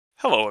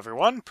Hello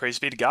everyone, praise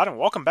be to God, and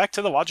welcome back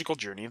to the logical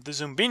journey of the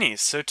Zoombinis.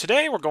 So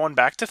today we're going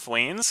back to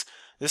Fleens,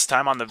 this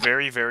time on the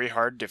very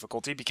hard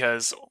difficulty,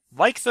 because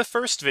like the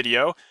first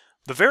video,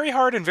 the very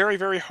hard and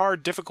very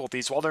hard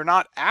difficulties, while they're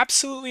not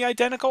absolutely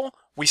identical,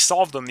 we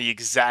solve them the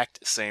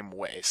exact same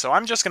way. So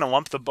I'm just going to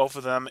lump the both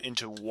of them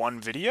into one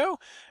video,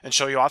 and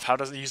show you off how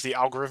to use the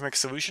algorithmic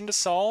solution to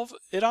solve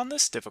it on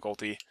this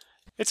difficulty.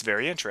 It's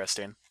very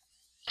interesting.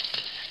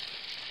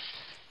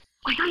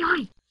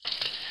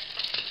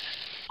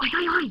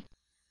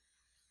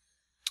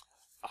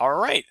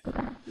 Alright,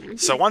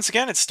 so once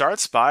again it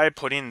starts by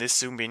putting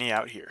this Zoombini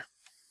out here.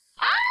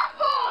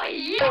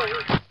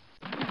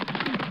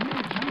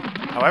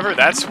 However,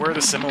 that's where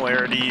the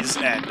similarities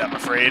end, I'm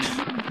afraid.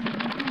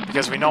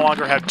 Because we no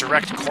longer have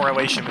direct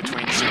correlation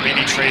between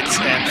Zoombini traits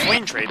and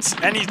Fleen traits.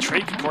 Any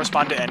trait could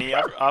correspond to any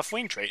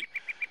Fleen trait.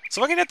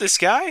 So looking at this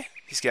guy,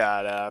 he's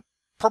got a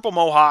purple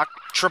mohawk,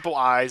 triple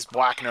eyes,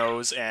 black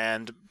nose,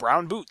 and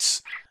brown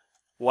boots.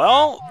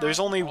 Well, there's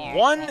only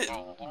one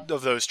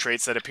of those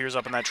traits that appears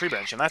up in that tree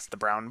branch, and that's the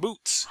brown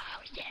boots.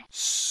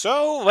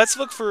 So, let's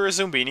look for a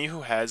Zoombini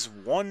who has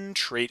one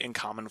trait in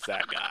common with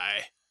that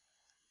guy.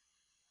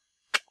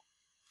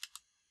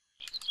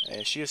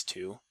 She has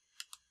two.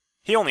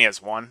 He only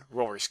has one.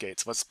 Roller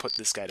skates. Let's put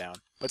this guy down.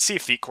 Let's see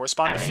if feet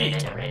correspond to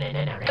feet.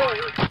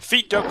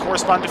 Feet don't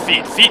correspond to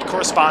feet. Feet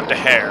correspond to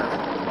hair.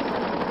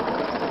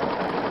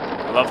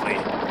 Lovely.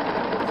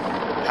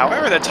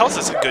 However, that tells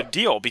us a good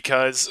deal,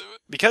 because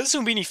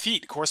Zoombini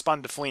feet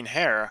correspond to Fleen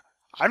hair,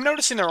 I'm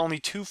noticing there are only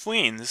two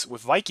Fleens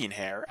with Viking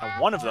hair, and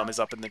one of them is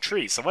up in the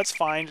tree. So let's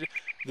find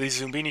the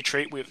Zoombini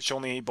trait which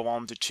only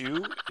belonged to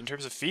two in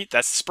terms of feet.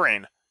 That's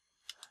Sprain.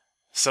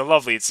 So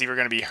lovely. It's either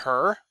going to be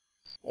her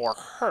or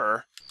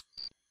her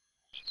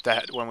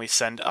that when we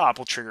send up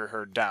will trigger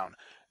her down.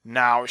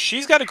 Now,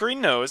 she's got a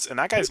green nose, and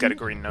that guy's got a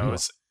green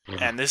nose,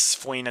 and this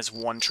Fleen has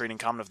one trait in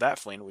common with that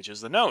Fleen, which is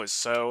the nose.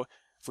 So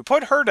if we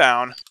put her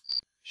down,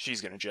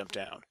 she's going to jump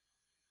down.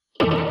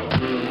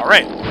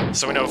 Alright,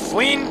 so we know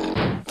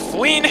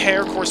Fleen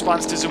hair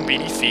corresponds to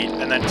Zoombini feet,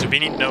 and then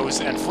Zoombini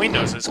nose and Fleen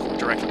noses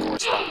directly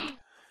correspond.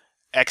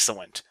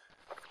 Excellent.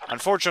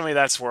 Unfortunately,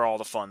 that's where all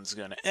the fun's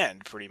going to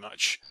end, pretty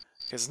much.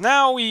 Because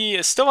now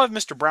we still have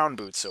Mr. Brown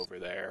Boots over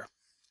there.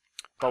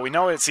 But we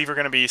know it's either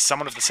going to be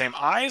someone with the same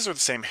eyes or the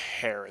same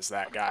hair as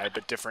that guy,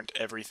 but different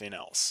everything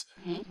else.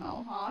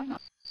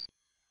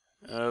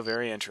 Oh,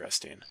 very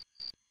interesting.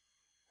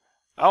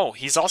 Oh,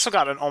 he's also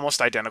got an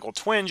almost identical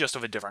twin, just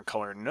with a different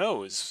colored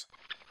nose.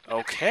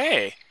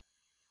 Okay.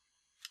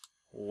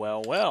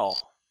 Well.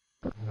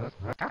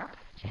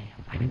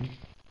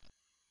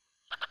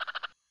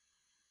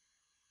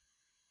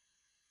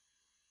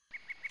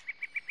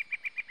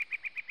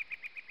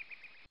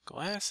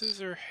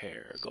 Glasses or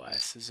hair?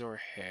 Glasses or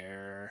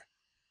hair?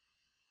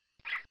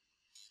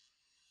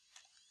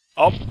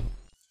 Oh!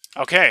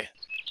 Okay.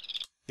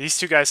 These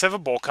two guys have a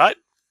bowl cut.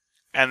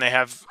 And they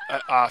have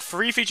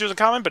three features in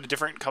common, but a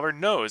different colored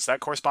nose. That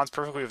corresponds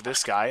perfectly with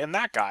this guy and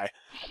that guy.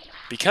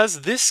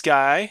 Because this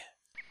guy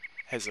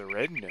has a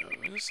red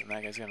nose, and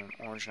that guy's got an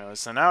orange nose.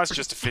 So now it's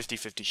just a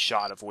 50-50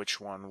 shot of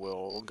which one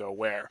will go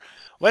where.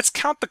 Let's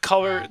count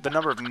the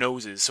number of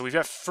noses. So we've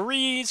got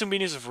 3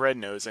 Zoombinis with red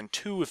nose and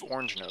 2 with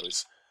orange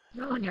nose.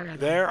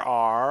 There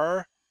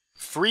are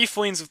 3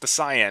 Fleens with the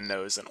cyan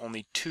nose and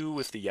only 2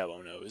 with the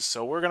yellow nose.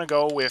 So we're going to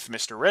go with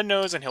Mr. Red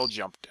Nose, and he'll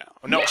jump down.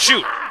 Oh, no,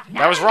 shoot!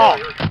 That was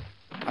wrong!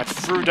 I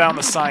threw down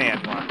the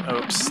cyan one.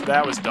 Oops,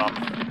 that was dumb.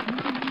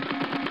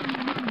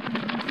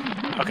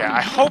 Okay,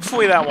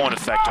 hopefully that won't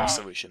affect our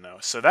solution, though.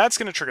 So that's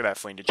going to trigger that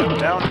Fleen to jump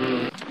down.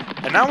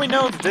 And now we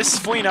know that this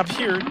Fleen up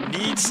here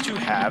needs to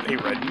have a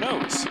red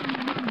nose.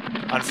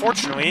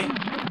 Unfortunately,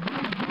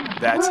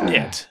 that's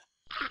it.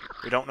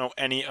 We don't know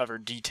any other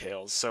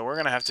details, so we're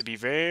going to have to be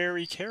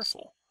very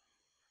careful.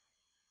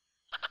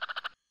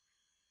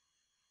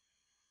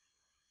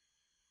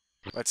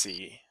 Let's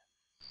see.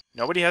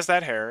 Nobody has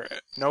that hair.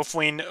 No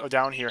Fleen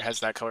down here has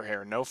that color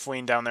hair. No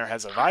Fleen down there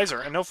has a visor.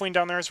 And no Fleen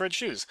down there has red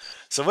shoes.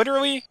 So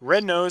literally,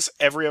 red nose,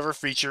 every other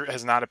feature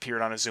has not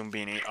appeared on a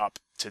Zoombini up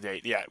to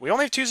date yet. We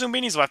only have 2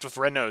 Zoombinis left with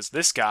red nose.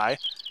 This guy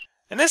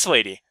and this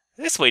lady.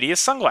 This lady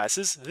has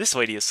sunglasses. This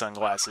lady has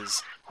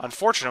sunglasses.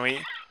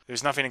 Unfortunately,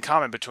 there's nothing in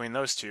common between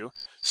those two.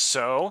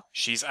 So,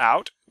 she's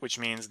out, which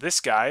means this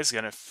guy is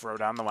going to throw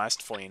down the last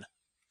Fleen.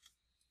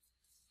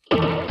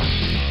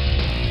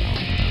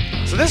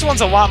 So this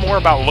one's a lot more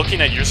about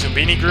looking at your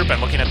Zoombini group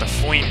and looking at the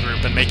Fleen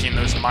group and making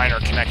those minor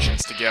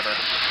connections together.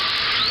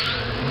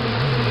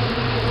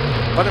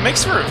 But it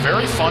makes for a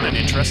very fun and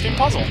interesting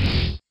puzzle.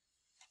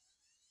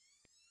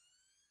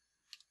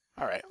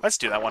 Alright, let's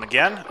do that one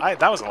again.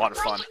 That was a lot of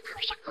fun.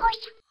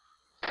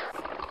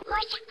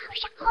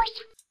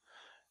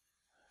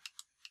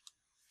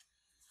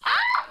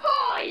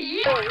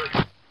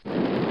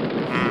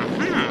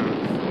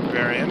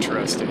 Very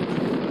interesting.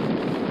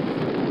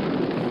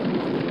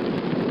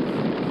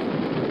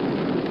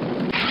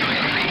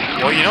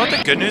 Well, you know what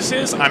the good news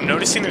is? I'm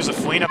noticing there's a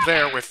Fleen up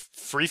there with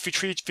 3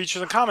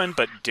 features in common,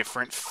 but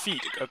different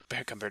feet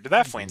compared to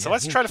that Fleen. So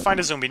let's try to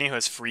find a Zoombini who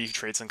has 3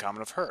 traits in common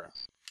with her.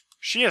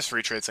 She has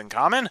 3 traits in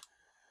common.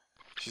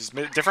 She's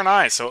different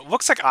eyes, so it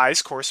looks like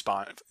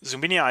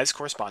Zombini eyes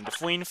correspond to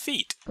Fleen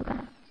feet.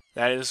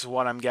 That is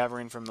what I'm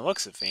gathering from the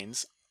looks of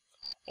things.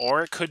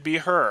 Or it could be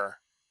her.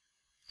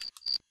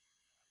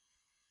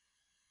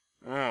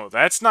 Oh,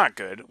 that's not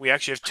good. We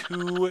actually have 2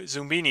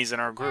 Zoombinis in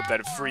our group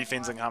that have 3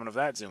 things in common with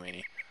that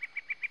Zoomini.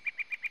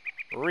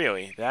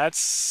 Really,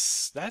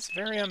 that's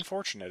very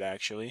unfortunate,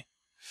 actually.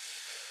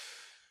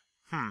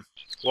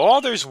 Well,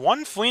 there's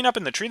 1 Fleen up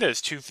in the tree that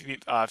has 2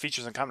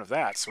 features in common with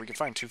that, so we can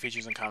find 2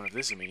 features in common with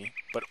this Zoomini,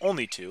 but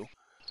only 2.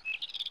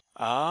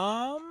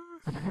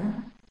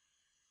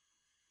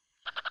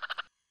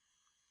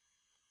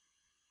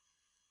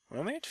 We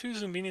only have 2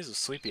 Zoombinis with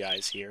sleepy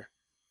eyes here.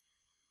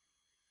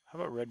 How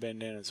about red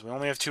bandanas? We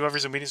only have 2 other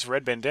Zoombinis with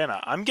red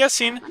bandana. I'm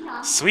guessing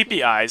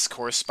sleepy eyes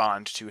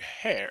correspond to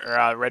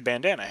hair, red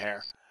bandana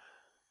hair.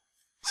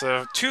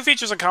 So 2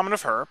 features in common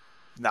with her,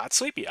 not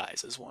sleepy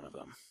eyes is one of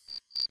them.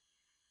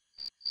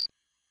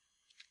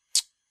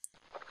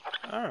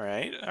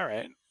 Alright,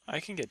 alright. I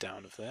can get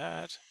down with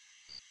that.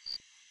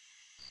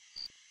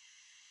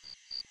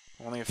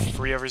 We only have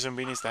 3 other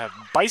Zoombinis that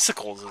have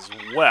bicycles as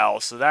well,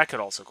 so that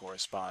could also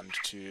correspond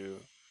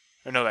to...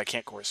 Or no, that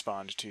can't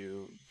correspond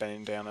to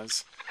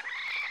bandanas.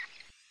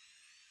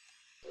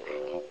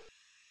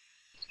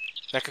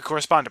 That could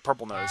correspond to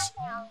Purple Nose.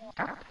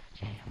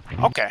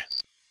 Okay.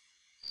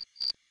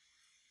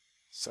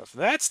 So if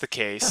that's the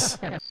case...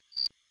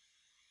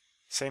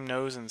 Same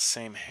nose and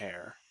same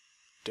hair.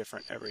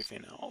 Different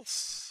everything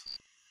else.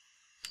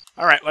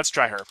 Alright, let's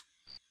try her.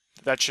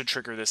 That should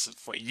trigger this.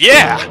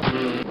 Yeah!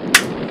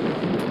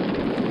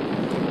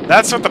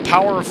 That's what the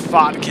power of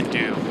thought can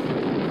do.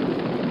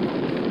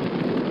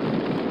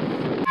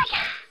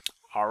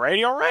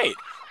 Alrighty, alright.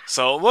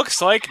 So it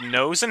looks like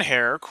nose and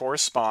hair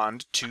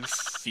correspond to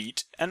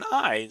feet and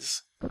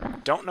eyes.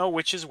 Don't know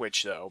which is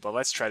which, though, but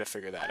let's try to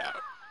figure that out.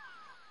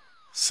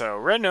 So,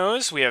 red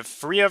nose, we have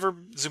 3 other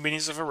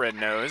Zoombinis with a red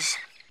nose.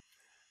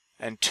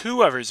 And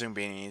 2 other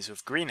Zoombinis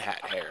with green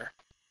hat hair.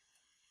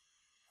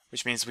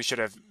 Which means we should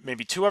have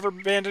maybe 2 other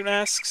bandit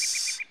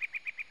masks.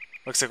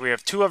 Looks like we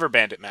have 2 other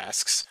bandit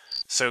masks.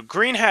 So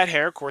green hat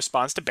hair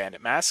corresponds to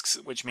bandit masks,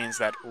 which means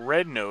that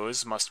red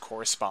nose must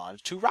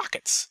correspond to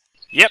rockets.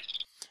 Yep.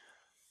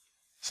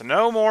 So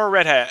no more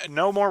red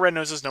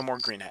noses, no more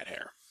green hat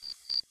hair.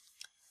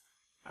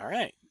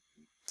 Alright.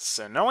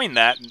 So knowing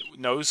that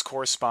nose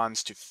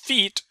corresponds to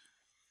feet,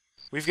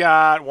 we've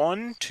got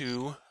 1,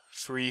 2,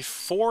 3,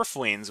 4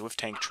 Fleens with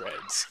tank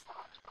treads.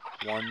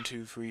 1,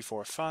 2, 3,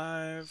 4,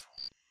 5.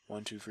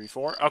 1, 2, 3,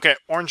 4. Okay,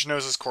 orange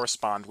noses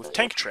correspond with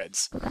tank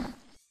treads.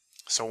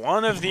 So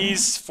one of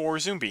these 4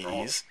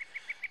 Zoombinis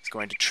is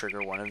going to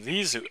trigger one of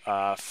these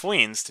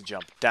Fleens to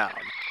jump down.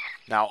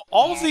 Now,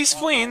 all of these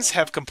Fleens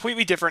have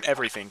completely different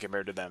everything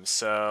compared to them,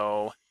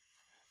 so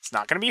it's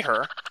not going to be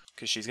her,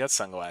 because she's got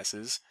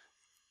sunglasses.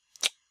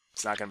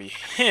 It's not going to be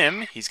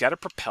him. He's got a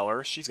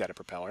propeller. She's got a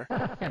propeller.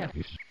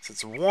 So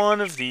it's one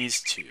of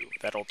these 2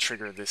 that'll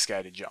trigger this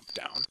guy to jump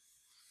down.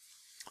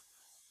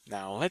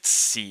 Now, let's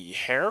see.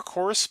 Hair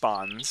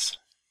corresponds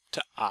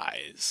to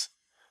eyes.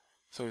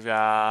 So we've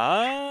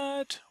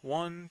got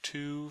 1,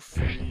 2,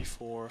 3,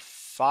 4,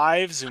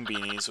 5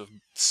 Zoombinis with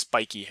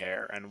spiky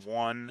hair, and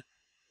 1,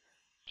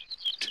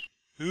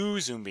 2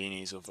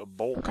 Zoombinis with a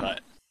bowl cut.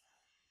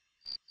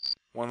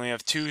 We only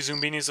have 2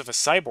 Zoombinis with a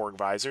cyborg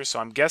visor, so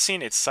I'm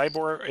guessing it's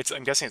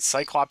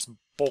Cyclops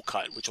bowl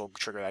cut, which will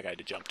trigger that guy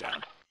to jump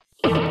down.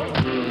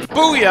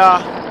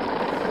 Booyah!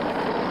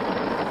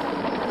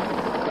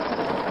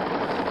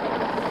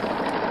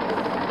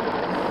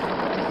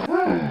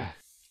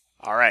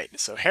 Alright,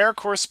 so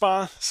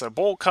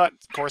bowl cut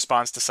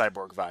corresponds to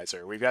cyborg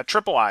visor. We've got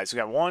triple eyes. We've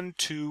got 1,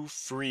 2,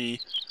 3,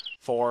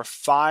 4,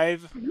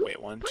 5.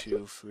 Wait, 1,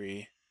 2,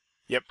 3.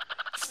 Yep,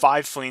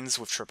 5 Fleens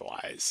with triple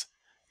eyes.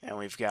 And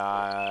we've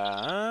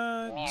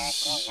got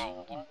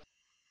 1,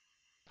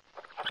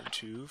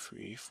 2,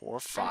 3, 4,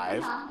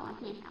 5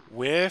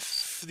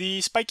 with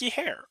the spiky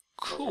hair.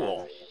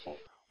 Cool.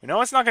 We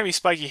know it's not going to be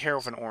spiky hair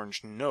with an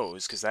orange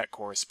nose, because that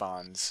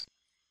corresponds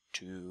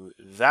to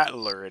that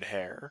lurid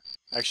hair.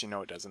 Actually,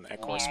 no, it doesn't.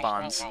 That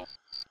corresponds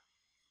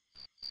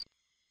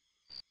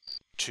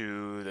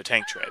to the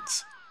tank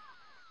treads.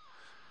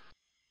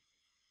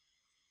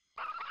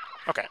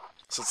 Okay,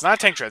 so it's not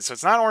tank treads, so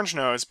it's not orange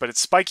nose, but it's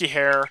spiky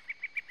hair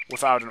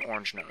without an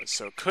orange nose.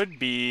 So it could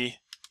be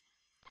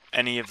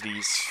any of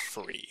these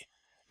 3.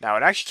 Now,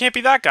 it actually can't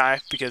be that guy,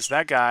 because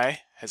that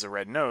guy has a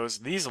red nose.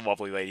 These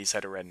lovely ladies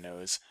had a red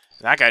nose,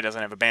 and that guy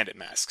doesn't have a bandit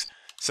mask.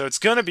 So it's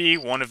going to be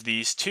one of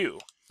these 2.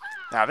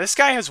 Now, this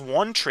guy has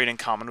 1 trait in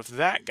common with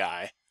that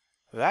guy.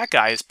 That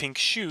guy has pink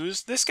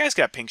shoes. This guy's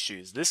got pink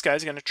shoes. This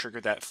guy's going to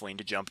trigger that Fleen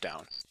to jump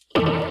down.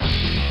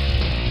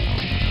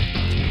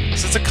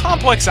 So it's a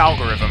complex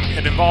algorithm.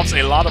 It involves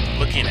a lot of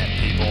looking at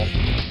people.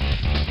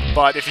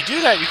 But if you do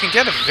that, you can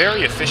get a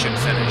very efficient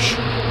finish.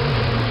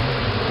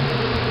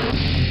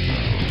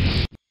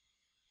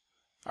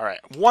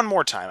 Alright, one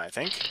more time, I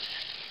think.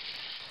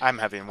 I'm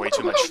having way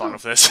too much fun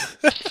with this.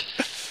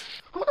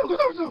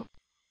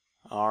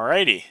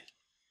 Alrighty.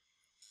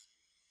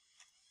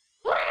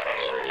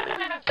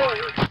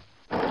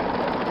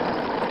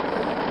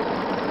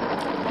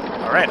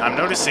 Alright, I'm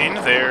noticing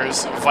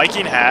there's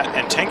Viking hat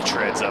and tank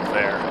treads up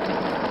there.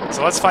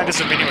 So let's find a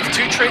Zombini with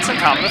 2 traits in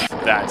common with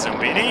that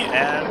Zombini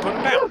and put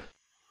him down.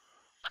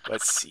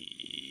 Let's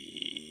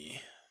see.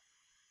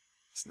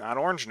 It's not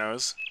Orange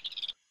Nose.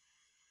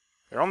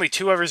 There are only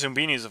 2 other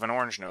Zoombinis with an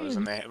orange nose,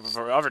 and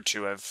the other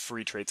 2 have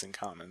 3 traits in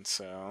common,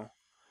 so...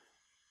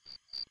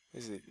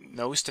 Is it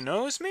nose to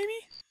nose, maybe?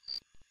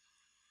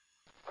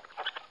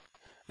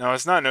 No,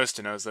 it's not nose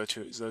to nose,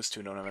 those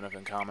two don't have enough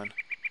in common.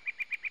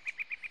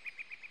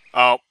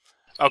 Oh,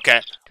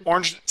 okay.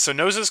 Orange. So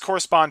noses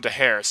correspond to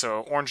hair, so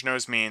orange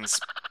nose means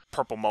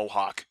purple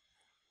mohawk.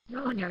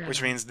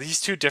 Which means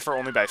these 2 differ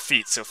only by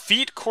feet. So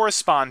feet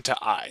correspond to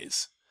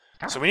eyes.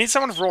 So we need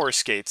someone with roller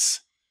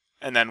skates,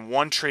 and then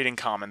 1 trait in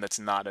common that's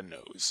not a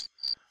nose.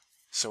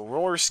 So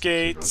roller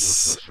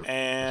skates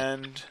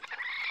and...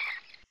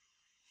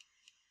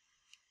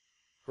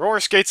 Roller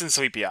skates and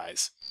sleepy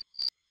eyes.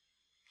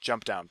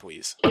 Jump down,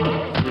 please.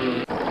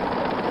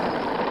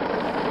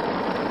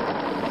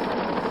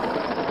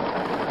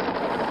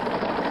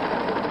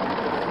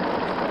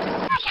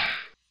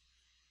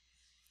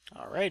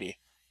 Alrighty.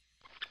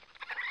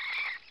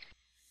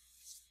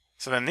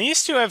 So then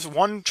these 2 have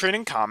 1 trait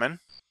in common.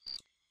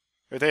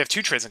 Or they have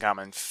 2 traits in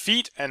common.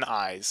 Feet and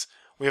eyes.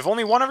 We have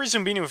only 1 other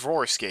Zombini with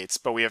roller skates,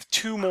 but we have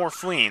 2 more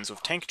Fleens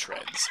with tank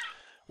treads.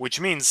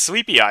 Which means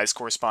sleepy eyes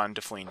correspond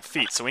to Fleen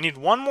feet. So we need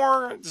 1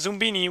 more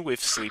Zombini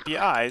with sleepy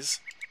eyes,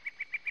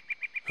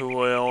 who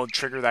will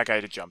trigger that guy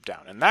to jump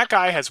down. And that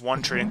guy has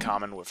 1 trait in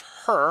common with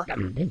her.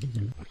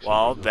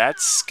 Well,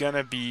 that's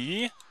gonna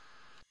be...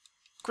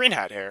 green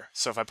hat hair.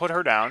 So if I put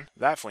her down,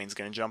 that Fleen's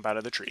gonna jump out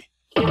of the tree.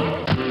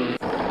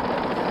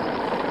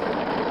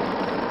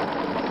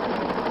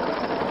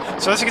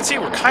 So as you can see,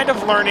 we're kind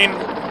of learning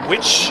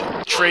which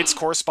traits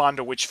correspond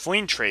to which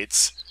Fleen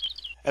traits.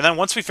 And then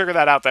once we figure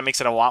that out, that makes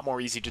it a lot more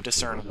easy to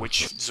discern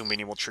which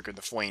Zoomini will trigger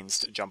the Fleens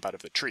to jump out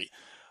of the tree.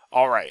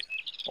 Alright.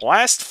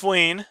 Last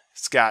Fleen,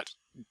 it's got...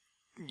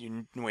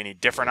 we need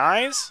different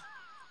eyes?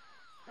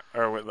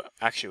 Or,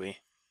 actually...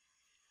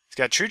 It's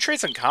got 2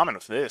 traits in common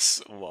with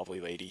this lovely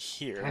lady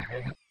here.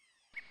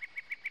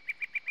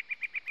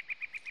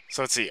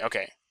 So let's see,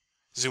 okay.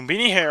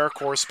 Zombini hair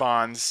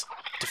corresponds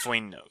to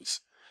Fleen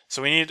nose.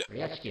 So we need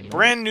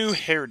brand new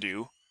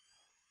hairdo.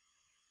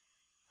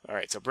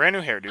 Alright, so brand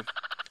new hairdo.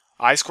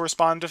 Eyes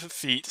correspond to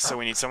feet, so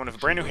we need someone with a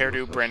brand new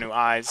hairdo, brand new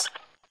eyes.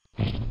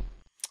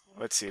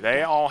 Let's see,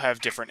 they all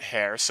have different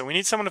hair, so we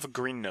need someone with a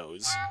green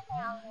nose.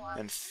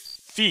 And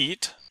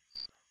feet...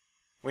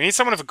 we need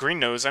someone with a green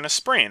nose and a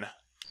sprain.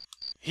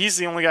 He's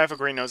the only guy with a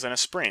green nose and a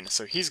sprain,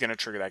 so he's going to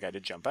trigger that guy to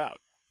jump out.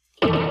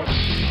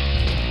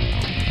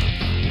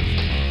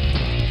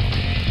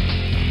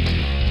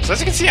 So as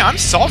you can see, I'm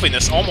solving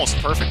this almost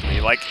perfectly.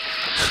 Like,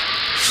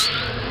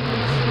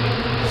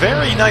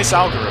 very nice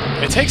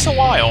algorithm. It takes a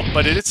while,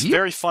 but it's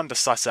very fun to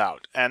suss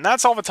out. And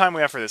that's all the time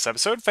we have for this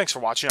episode. Thanks for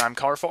watching. I'm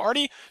Colorful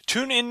Artie.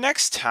 Tune in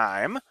next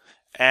time,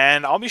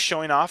 and I'll be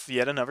showing off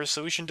yet another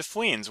solution to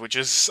Fleens, which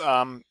is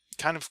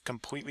kind of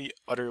completely,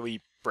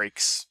 utterly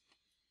breaks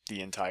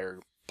the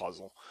entire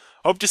puzzle.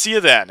 Hope to see you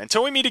then.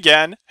 Until we meet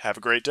again, have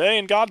a great day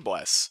and God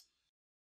bless.